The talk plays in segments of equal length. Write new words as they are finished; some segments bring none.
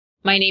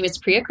My name is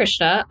Priya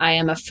Krishna. I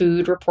am a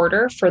food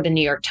reporter for the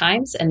New York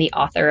Times and the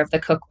author of the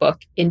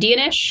cookbook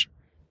Indianish.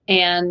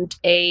 And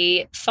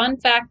a fun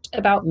fact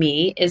about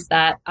me is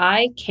that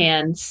I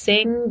can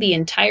sing the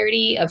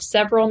entirety of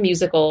several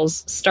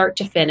musicals start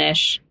to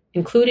finish,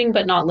 including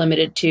but not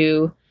limited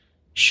to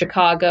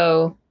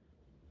Chicago,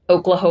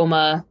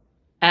 Oklahoma,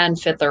 and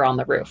Fiddler on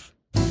the Roof.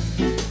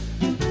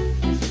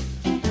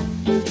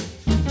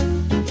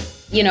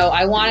 You know,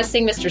 I want to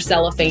sing Mr.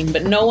 Cellophane,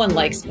 but no one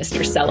likes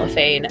Mr.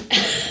 Cellophane.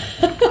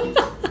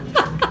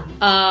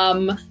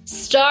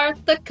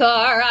 Start the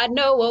car, I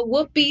know a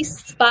whoopee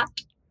spot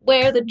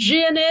where the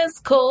gin is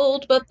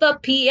cold, but the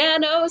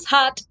piano's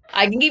hot.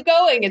 I can keep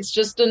going. It's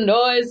just a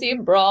noisy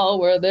brawl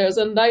where there's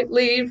a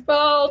nightly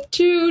fall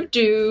to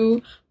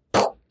do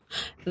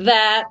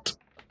that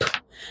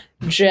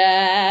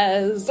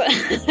jazz.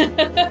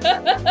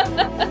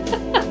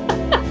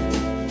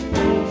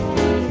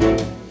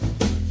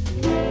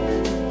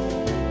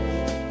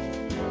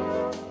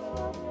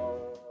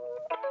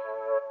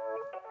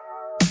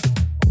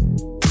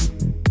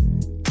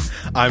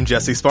 I'm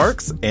Jesse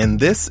Sparks, and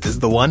this is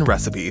The One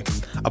Recipe,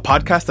 a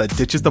podcast that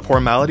ditches the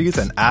formalities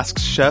and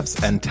asks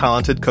chefs and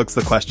talented cooks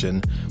the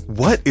question,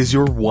 what is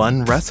your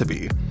one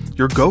recipe?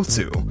 Your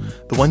go-to,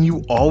 the one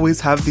you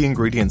always have the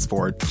ingredients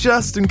for,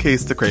 just in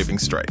case the craving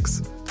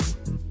strikes.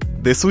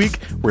 This week,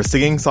 we're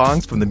singing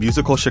songs from the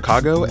musical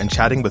Chicago and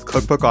chatting with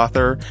cookbook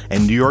author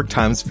and New York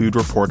Times food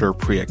reporter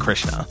Priya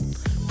Krishna.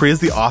 Priya is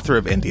the author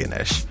of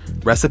Indianish,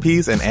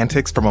 Recipes and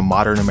Antics from a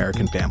Modern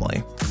American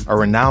Family, a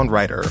renowned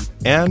writer,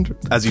 and,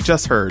 as you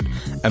just heard,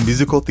 a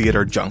musical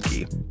theater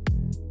junkie.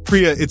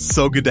 Priya, it's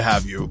so good to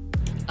have you.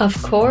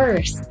 Of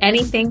course.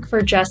 Anything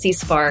for Jesse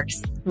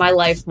Sparks, my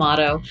life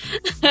motto.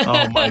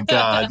 Oh my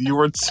God, you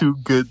are too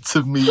good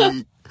to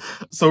me.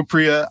 So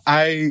Priya,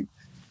 I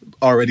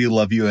already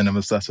love you and I'm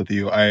obsessed with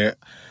you. I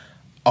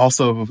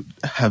also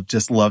have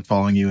just loved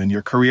following you in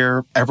your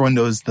career. Everyone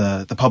knows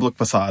the public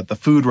facade, the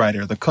food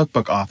writer, the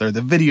cookbook author,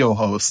 the video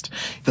host,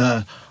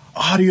 the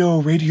audio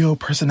radio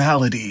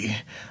personality.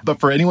 But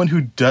for anyone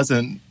who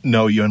doesn't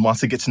know you and wants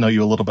to get to know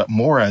you a little bit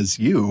more as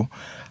you,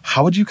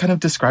 how would you kind of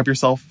describe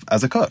yourself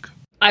as a cook?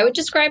 I would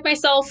describe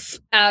myself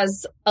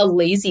as a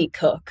lazy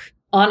cook,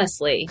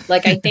 honestly.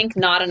 Like, I think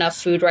not enough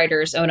food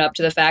writers own up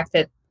to the fact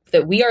that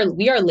we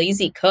are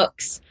lazy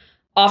cooks.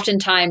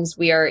 Oftentimes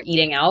we are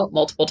eating out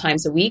multiple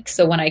times a week.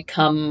 So when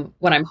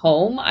I'm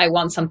home, I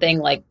want something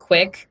like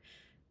quick,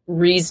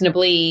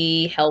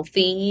 reasonably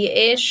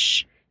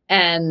healthy-ish,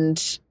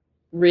 and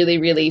really,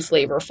 really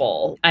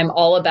flavorful. I'm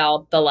all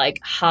about the like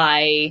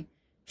high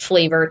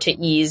flavor to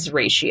ease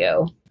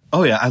ratio.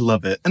 Oh yeah, I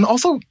love it. And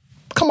also,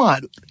 come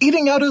on,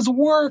 eating out is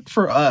work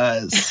for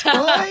us,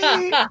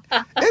 right?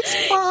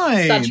 It's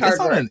fine. Such hard it's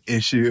not work. an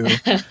issue.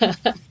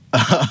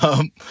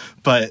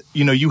 But,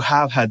 you know, you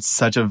have had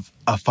such a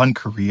fun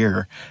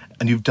career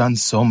and you've done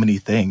so many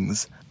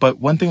things. But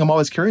one thing I'm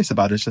always curious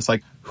about is just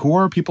like, who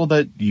are people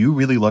that you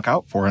really look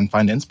out for and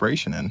find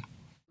inspiration in?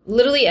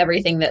 Literally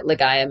everything that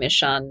Ligaya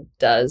Mishon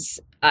does,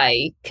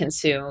 I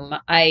consume.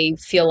 I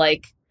feel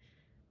like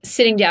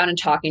sitting down and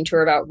talking to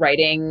her about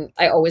writing,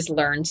 I always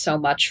learn so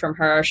much from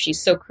her. She's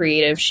so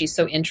creative. She's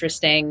so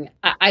interesting.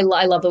 I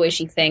love the way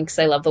she thinks.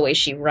 I love the way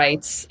she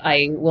writes.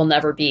 I will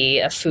never be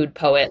a food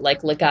poet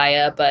like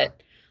Ligaya, but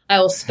I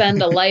will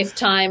spend a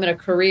lifetime and a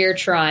career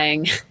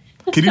trying.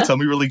 Can you tell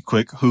me really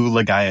quick who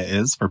Ligaya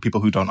is for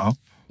people who don't know?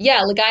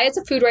 Yeah, Ligaya is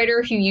a food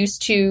writer who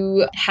used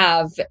to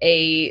have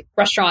a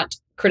restaurant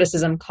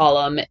criticism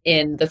column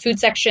in the food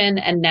section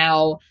and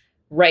now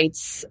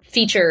writes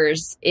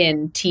features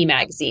in Tea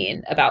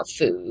Magazine about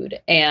food.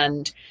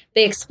 And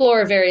they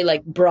explore very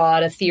like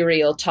broad,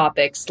 ethereal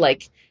topics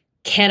like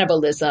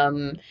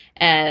cannibalism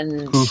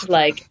and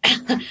like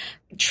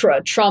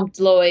trompe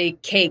l'oeil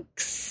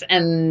cakes.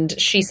 And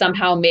she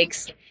somehow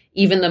makes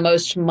even the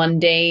most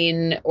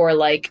mundane or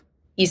like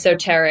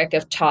esoteric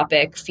of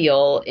topic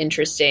feel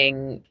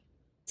interesting.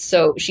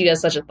 So she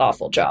does such a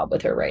thoughtful job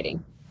with her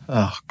writing.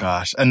 Oh,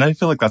 gosh. And I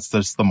feel like that's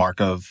just the mark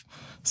of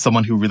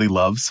someone who really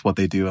loves what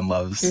they do and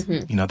loves,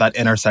 you know, that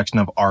intersection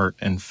of art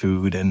and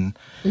food and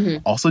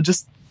also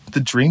just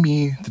the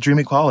dreamy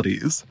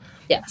qualities.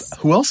 Yes.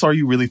 Who else are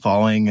you really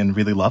following and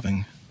really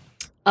loving?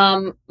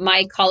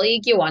 My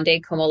colleague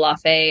Yewande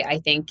Komolafe, I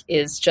think,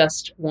 is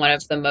just one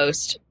of the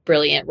most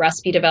brilliant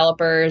recipe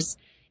developers.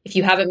 If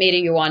you haven't made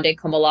a Yewande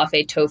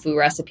Komolafe tofu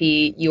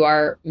recipe, you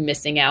are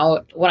missing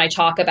out. When I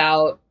talk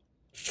about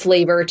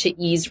flavor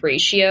to ease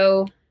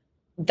ratio,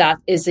 that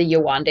is a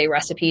Yewande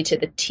recipe to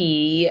the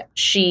T.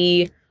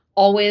 She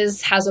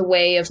always has a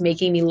way of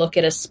making me look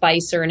at a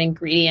spice or an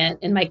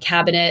ingredient in my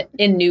cabinet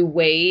in new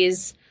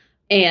ways.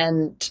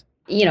 And,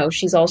 you know,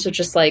 she's also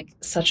just like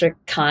such a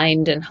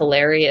kind and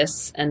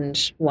hilarious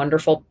and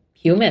wonderful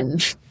human.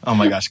 Oh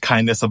my gosh,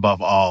 kindness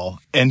above all.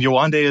 And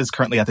Yewande is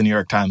currently at the New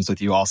York Times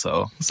with you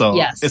also. So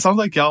yes. It sounds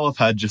like y'all have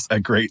had just a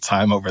great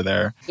time over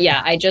there.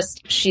 Yeah,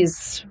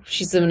 she's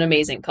an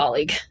amazing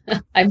colleague.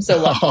 I'm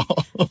so lucky.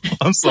 Oh,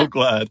 I'm so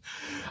glad.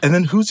 And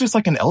then who's just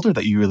like an elder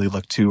that you really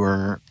look to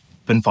or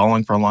been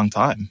following for a long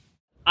time?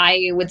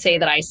 I would say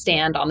that I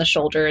stand on the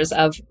shoulders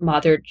of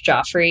Mother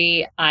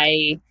Joffrey.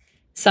 I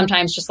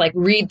sometimes just like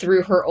read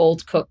through her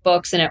old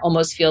cookbooks and it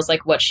almost feels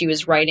like what she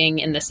was writing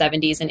in the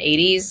 70s and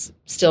 80s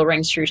still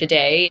rings true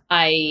today.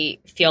 I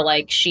feel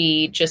like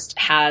she just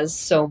has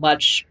so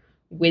much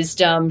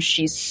wisdom.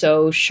 She's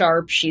so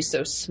sharp. She's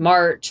so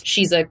smart.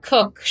 She's a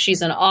cook.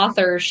 She's an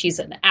author. She's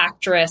an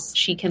actress.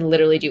 She can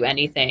literally do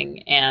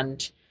anything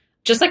and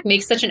just like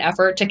makes such an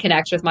effort to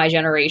connect with my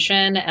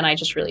generation. And I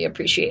just really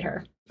appreciate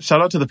her. Shout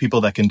out to the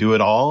people that can do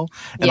it all.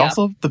 And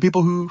also the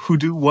people who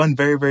do one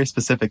very, very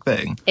specific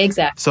thing.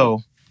 Exactly. So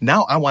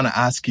now I want to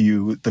ask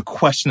you the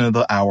question of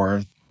the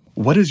hour.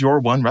 What is your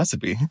one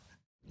recipe?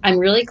 I'm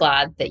really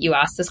glad that you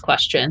asked this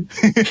question.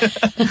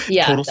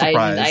 Yeah, total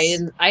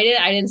surprise. I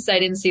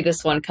didn't see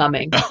this one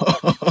coming.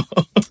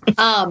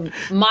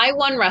 My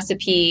one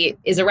recipe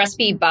is a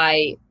recipe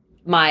by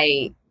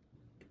my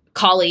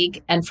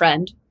colleague and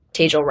friend,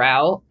 Tejal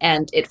Rao,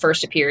 and it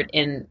first appeared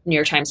in New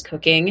York Times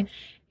Cooking.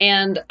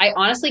 And I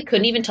honestly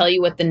couldn't even tell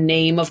you what the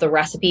name of the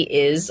recipe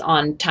is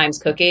on Times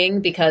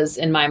Cooking, because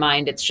in my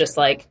mind, it's just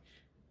like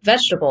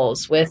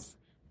vegetables with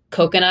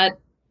coconut,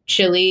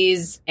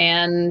 chilies,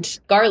 and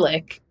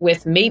garlic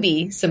with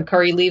maybe some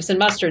curry leaves and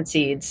mustard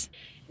seeds.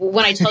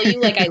 When I tell you,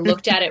 like, I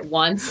looked at it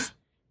once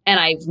and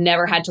I've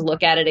never had to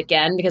look at it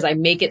again because I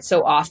make it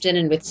so often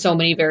and with so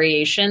many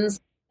variations,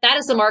 that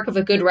is the mark of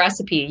a good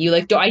recipe. You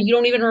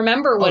don't even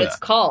remember what it's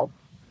called.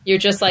 You're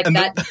just like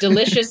that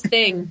delicious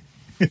thing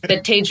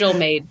that Tejal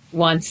made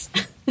once.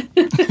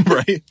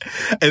 Right.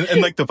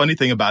 And like the funny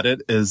thing about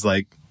it is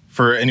like,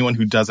 for anyone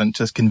who doesn't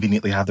just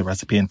conveniently have the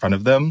recipe in front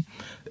of them,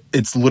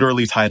 it's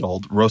literally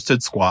titled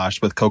roasted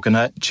squash with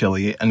coconut,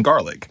 chili, and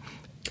garlic.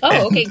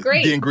 Oh, okay,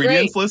 great. The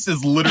ingredients list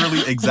is literally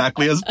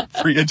exactly as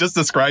Priya just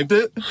described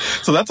it.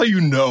 So that's how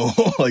you know,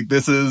 like,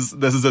 this is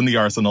in the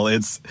arsenal.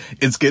 It's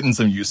getting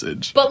some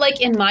usage. But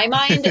like in my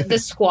mind, the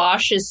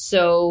squash is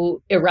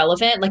so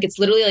irrelevant. Like it's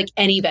literally like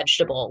any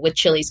vegetable with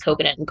chilies,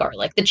 coconut, and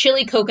garlic. The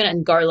chili, coconut,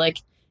 and garlic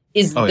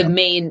is the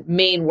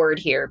main word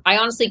here. I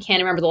honestly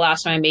can't remember the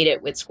last time I made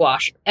it with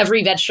squash.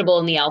 Every vegetable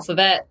in the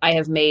alphabet I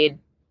have made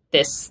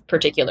this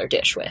particular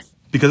dish with.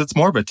 Because it's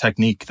more of a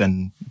technique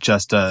than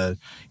just a,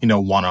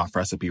 one-off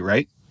recipe,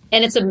 right?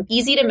 And it's an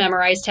easy to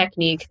memorize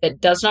technique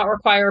that does not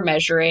require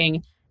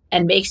measuring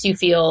and makes you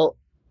feel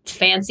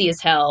fancy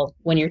as hell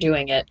when you're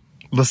doing it.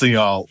 Listen,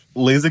 y'all,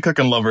 lazy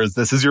cooking lovers,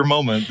 this is your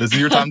moment. This is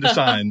your time to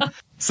shine.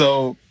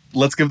 So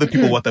let's give the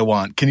people what they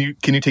want. Can you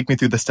take me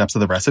through the steps of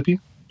the recipe?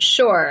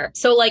 Sure.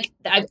 So like,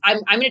 I'm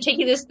going to take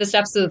you the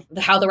steps of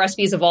how the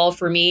recipes evolved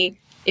for me.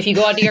 If you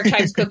go on New York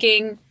Times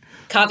Cooking,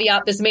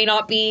 caveat, this may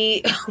not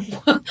be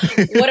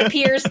what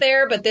appears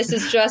there, but this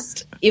is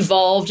just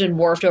evolved and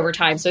morphed over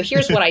time. So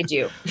here's what I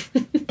do.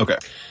 Okay.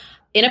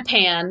 In a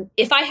pan,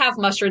 if I have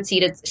mustard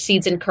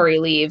seeds and curry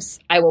leaves,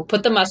 I will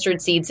put the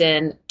mustard seeds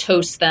in,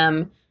 toast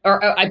them,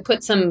 or I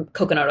put some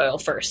coconut oil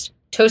first,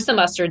 toast the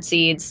mustard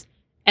seeds,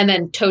 and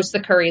then toast the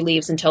curry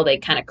leaves until they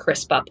kind of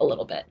crisp up a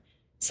little bit.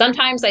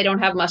 Sometimes I don't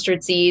have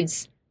mustard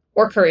seeds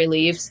or curry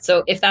leaves.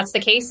 So if that's the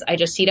case, I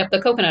just heat up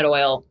the coconut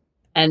oil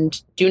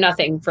and do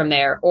nothing from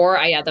there. Or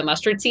I add the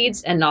mustard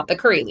seeds and not the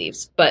curry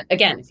leaves. But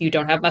again, if you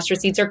don't have mustard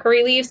seeds or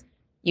curry leaves,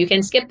 you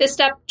can skip this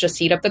step. Just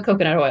heat up the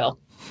coconut oil.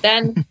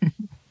 Then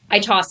I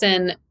toss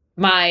in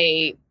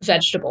my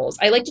vegetables.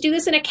 I like to do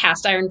this in a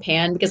cast iron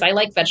pan because I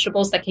like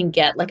vegetables that can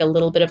get like a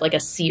little bit of like a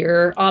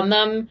sear on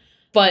them.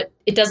 But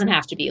it doesn't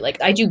have to be. Like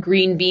I do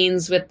green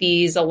beans with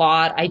these a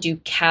lot. I do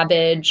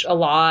cabbage a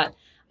lot.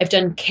 I've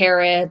done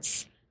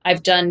carrots.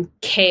 I've done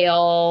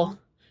kale.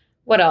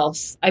 What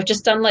else? I've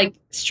just done like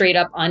straight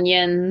up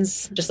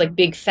onions, just like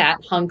big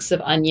fat hunks of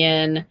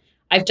onion.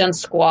 I've done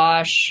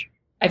squash.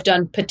 I've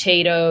done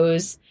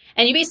potatoes.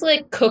 And you basically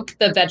like cook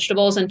the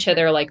vegetables until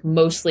they're like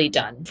mostly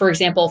done. For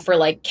example, for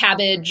like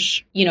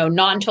cabbage,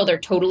 not until they're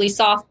totally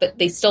soft, but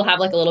they still have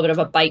like a little bit of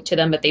a bite to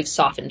them, but they've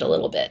softened a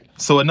little bit.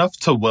 So enough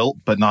to wilt,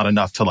 but not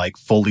enough to like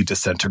fully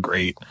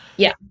disintegrate.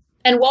 Yeah.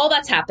 And while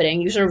that's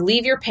happening, you sort of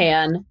leave your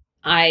pan.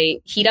 I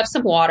heat up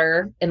some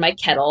water in my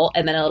kettle,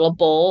 and then in a little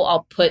bowl,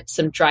 I'll put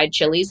some dried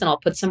chilies and I'll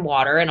put some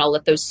water and I'll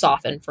let those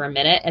soften for a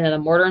minute. And in a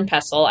mortar and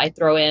pestle, I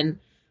throw in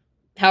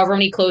however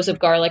many cloves of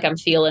garlic I'm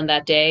feeling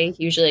that day,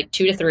 usually like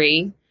 2 to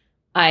 3.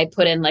 I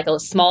put in like a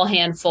small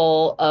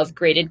handful of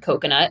grated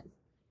coconut.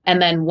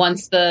 And then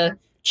once the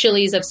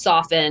chilies have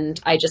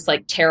softened, I just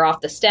like tear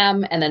off the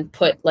stem and then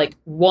put like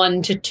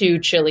 1 to 2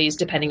 chilies,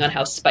 depending on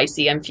how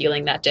spicy I'm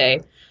feeling that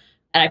day.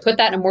 And I put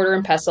that in a mortar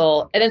and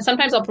pestle. And then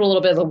sometimes I'll put a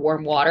little bit of the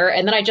warm water.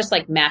 And then I just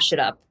like mash it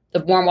up. The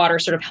warm water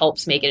sort of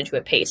helps make it into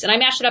a paste. And I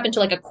mash it up into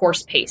like a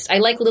coarse paste. I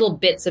like little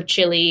bits of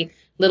chili,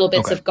 little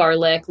bits of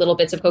garlic, little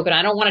bits of coconut.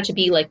 I don't want it to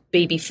be like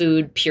baby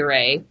food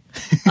puree.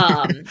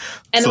 And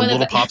so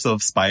little pops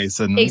of spice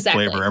and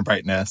flavor and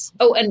brightness.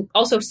 Oh, and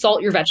also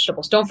salt your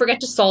vegetables. Don't forget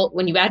to salt.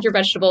 When you add your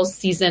vegetables,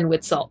 season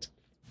with salt.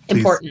 Please,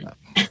 important.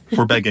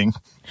 We're begging.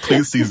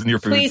 Please season your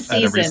food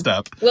at every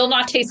step. Will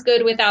not taste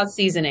good without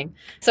seasoning.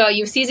 So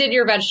you've seasoned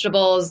your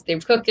vegetables.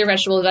 They've cooked your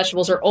vegetables. The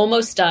vegetables are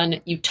almost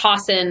done. You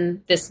toss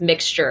in this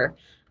mixture.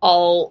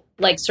 I'll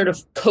like sort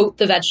of coat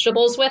the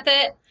vegetables with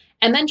it.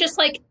 And then just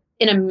like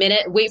in a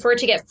minute, wait for it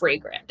to get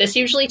fragrant. This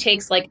usually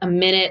takes like a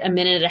minute and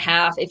a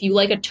half. If you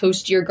like a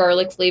toastier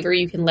garlic flavor,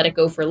 you can let it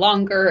go for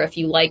longer. If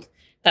you like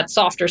that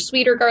softer,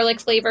 sweeter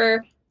garlic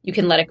flavor, you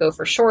can let it go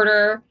for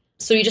shorter.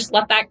 So you just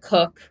let that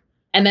cook.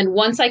 And then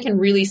once I can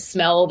really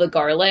smell the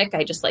garlic,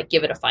 I just like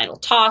give it a final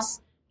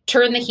toss,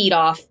 turn the heat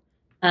off,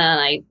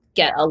 and I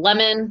get a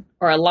lemon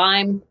or a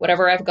lime,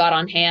 whatever I've got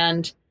on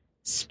hand,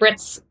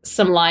 spritz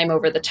some lime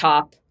over the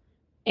top,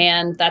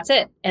 and that's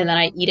it. And then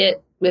I eat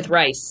it with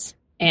rice.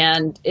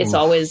 And it's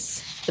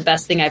always the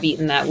best thing I've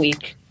eaten that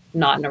week,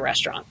 not in a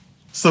restaurant.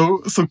 So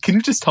can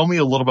you just tell me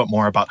a little bit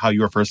more about how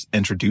you were first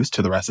introduced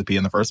to the recipe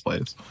in the first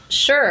place?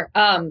 Sure.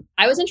 I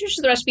was introduced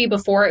to the recipe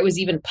before it was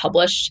even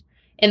published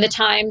in the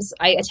Times.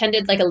 I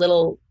attended like a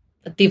little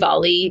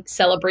Diwali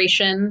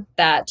celebration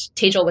that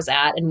Tejal was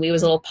at, and we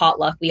was a little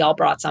potluck. We all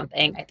brought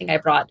something. I think I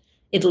brought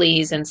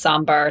idlis and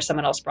sambar.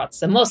 Someone else brought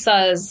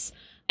samosas.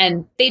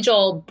 And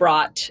Tejal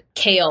brought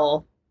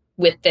kale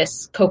with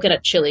this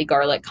coconut chili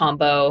garlic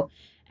combo.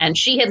 And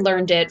she had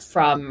learned it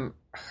from,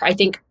 I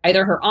think,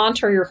 either her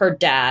aunt or her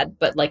dad,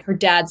 but like her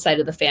dad's side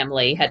of the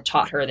family had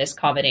taught her this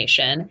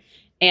combination.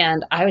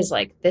 And I was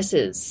like, this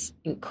is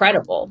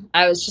incredible.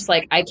 I was just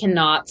like, I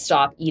cannot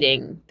stop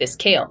eating this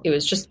kale. It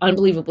was just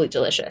unbelievably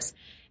delicious.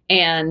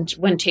 And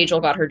when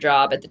Tejal got her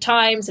job at the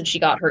Times and she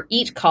got her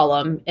Eat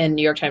column in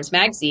New York Times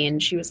Magazine,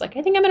 she was like,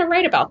 I think I'm going to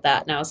write about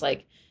that. And I was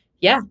like,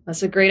 yeah,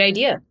 that's a great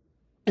idea.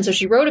 And so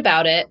she wrote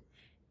about it.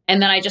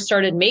 And then I just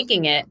started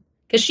making it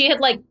because she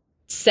had like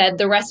said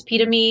the recipe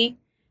to me.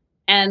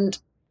 And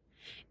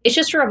it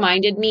just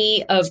reminded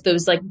me of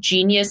those like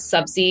genius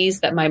subsies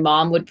that my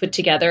mom would put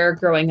together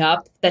growing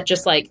up that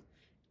just like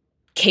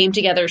came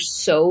together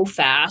so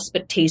fast,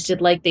 but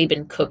tasted like they'd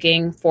been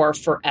cooking for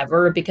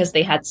forever because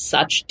they had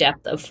such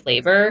depth of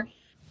flavor.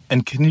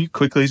 And can you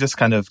quickly just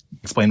kind of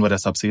explain what a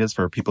subsi is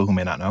for people who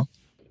may not know?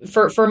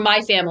 For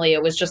my family,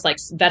 it was just like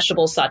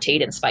vegetables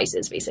sauteed in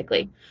spices,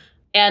 basically.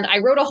 And I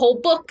wrote a whole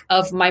book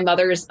of my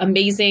mother's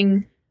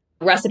amazing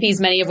recipes,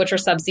 many of which are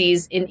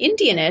subsies in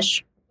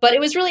Indianish. But it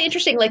was really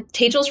interesting. Like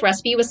Tejal's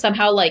recipe was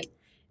somehow like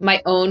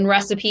my own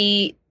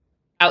recipe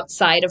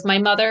outside of my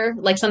mother,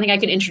 like something I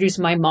could introduce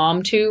my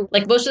mom to.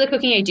 Like most of the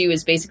cooking I do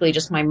is basically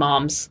just my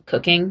mom's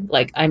cooking.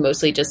 Like I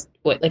mostly just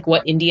what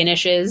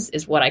Indianish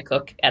is what I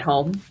cook at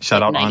home.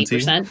 Shout out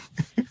 90%. Auntie.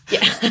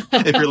 Yeah.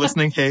 If you're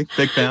listening, hey,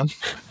 big fan.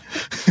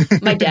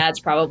 My dad's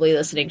probably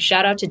listening.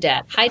 Shout out to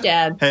Dad. Hi,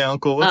 Dad. Hey,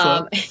 Uncle. What's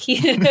up?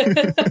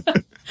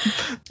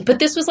 But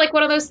this was like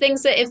one of those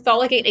things that it felt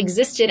like it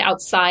existed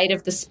outside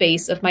of the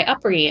space of my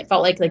upbringing. It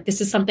felt like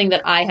this is something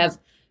that I have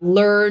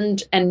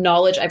learned and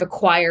knowledge I've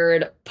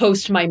acquired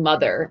post my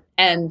mother.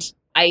 And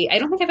I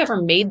don't think I've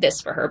ever made this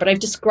for her, but I've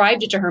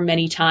described it to her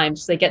many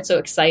times because I get so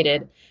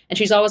excited. And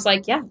she's always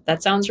like, yeah,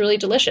 that sounds really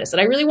delicious.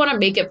 And I really want to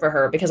make it for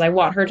her because I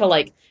want her to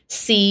like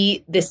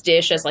see this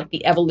dish as like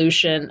the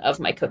evolution of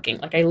my cooking.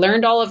 Like I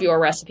learned all of your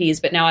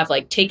recipes, but now I've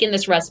like taken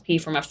this recipe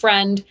from a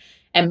friend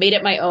and made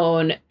it my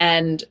own.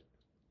 And,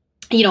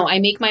 you know, I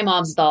make my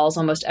mom's dals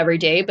almost every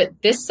day, but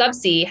this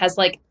subsi has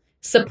like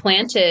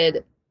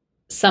supplanted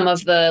some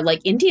of the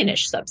like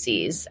Indianish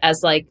subsis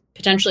as like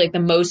potentially like the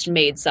most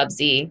made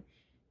subsi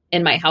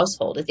in my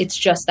household. It's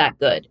just that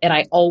good. And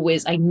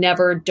I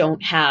never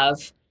don't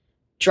have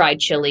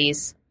dried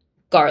chilies,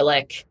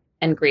 garlic,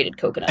 and grated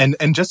coconut.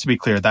 And just to be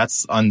clear,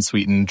 that's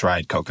unsweetened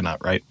dried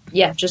coconut, right?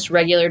 Yeah, just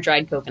regular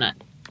dried coconut.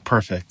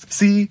 Perfect.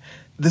 See,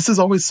 this is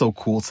always so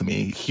cool to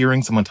me,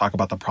 hearing someone talk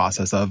about the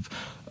process of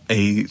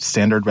a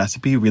standard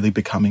recipe really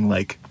becoming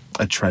like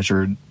a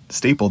treasured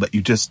staple that you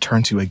just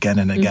turn to again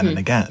and again and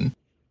again.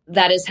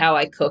 That is how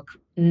I cook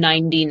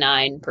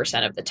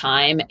 99% of the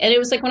time. And it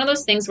was like one of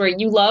those things where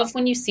you love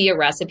when you see a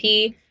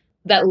recipe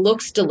that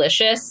looks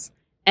delicious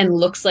and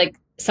looks like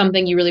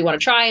something you really want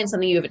to try and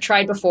something you haven't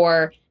tried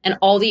before, and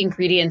all the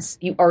ingredients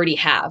you already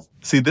have.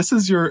 See, this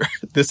is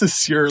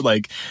your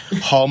like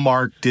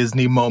Hallmark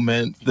Disney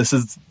moment. This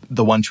is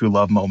the one true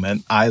love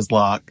moment. Eyes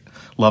lock,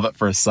 love at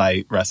first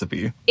sight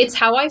recipe. It's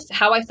how I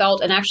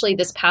felt. And actually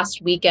this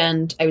past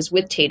weekend I was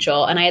with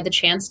Tejal and I had the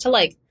chance to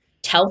like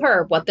tell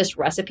her what this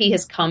recipe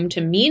has come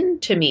to mean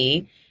to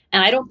me.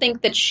 And I don't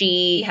think that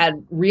she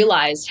had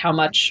realized how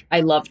much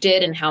I loved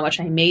it and how much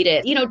I made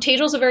it. You know,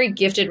 Tejal's a very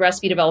gifted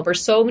recipe developer.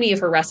 So many of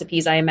her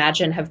recipes, I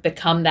imagine, have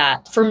become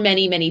that for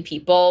many, many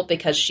people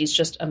because she's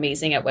just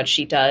amazing at what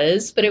she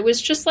does. But it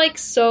was just like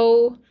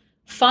so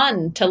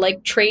fun to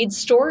like trade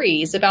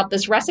stories about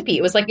this recipe.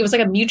 It was like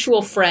a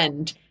mutual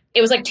friend.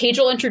 It was like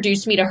Tejal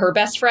introduced me to her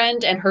best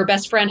friend and her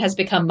best friend has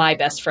become my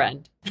best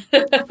friend.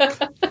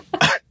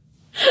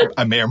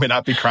 I may or may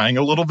not be crying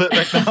a little bit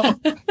right now.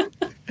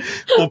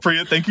 Well,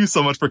 Priya, thank you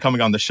so much for coming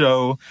on the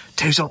show.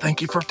 Tejal,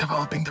 thank you for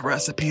developing the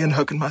recipe and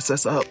hooking my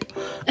sis up.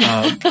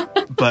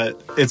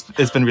 But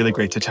it's been really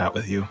great to chat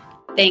with you.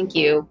 Thank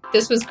you.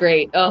 This was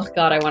great. Oh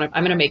God, I'm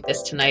going to make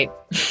this tonight.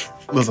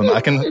 Listen, I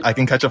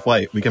can catch a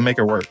flight. We can make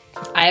it work.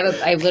 I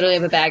literally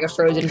have a bag of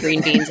frozen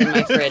green beans in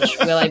my fridge.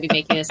 Will I be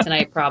making this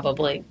tonight?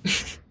 Probably.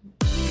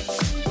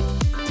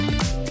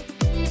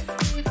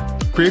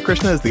 Priya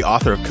Krishna is the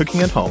author of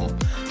Cooking at Home,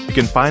 You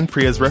can find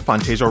Priya's riff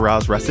on Tejal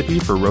Rao's recipe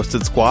for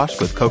roasted squash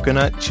with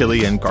coconut,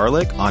 chili, and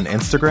garlic on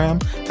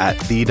Instagram at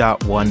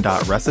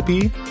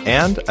the.one.recipe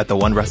and at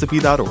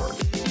theonerecipe.org.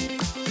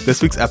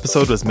 This week's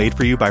episode was made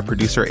for you by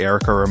producer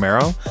Erica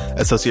Romero,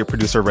 associate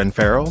producer Ren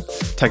Farrell,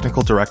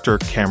 technical director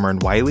Cameron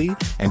Wiley,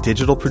 and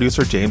digital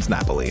producer James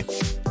Napoli.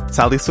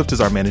 Sally Swift is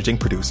our managing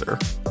producer.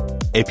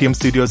 APM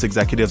Studios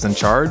executives in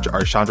charge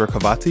are Chandra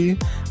Kavati,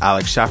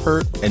 Alex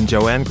Schaffert, and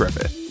Joanne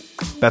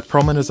Griffith. Beth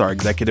Perlman is our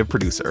executive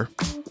producer.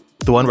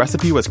 The One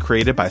Recipe was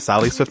created by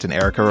Sally Swift and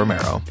Erica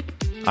Romero.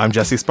 I'm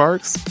Jesse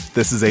Sparks.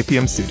 This is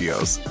APM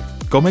Studios.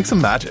 Go make some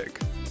magic.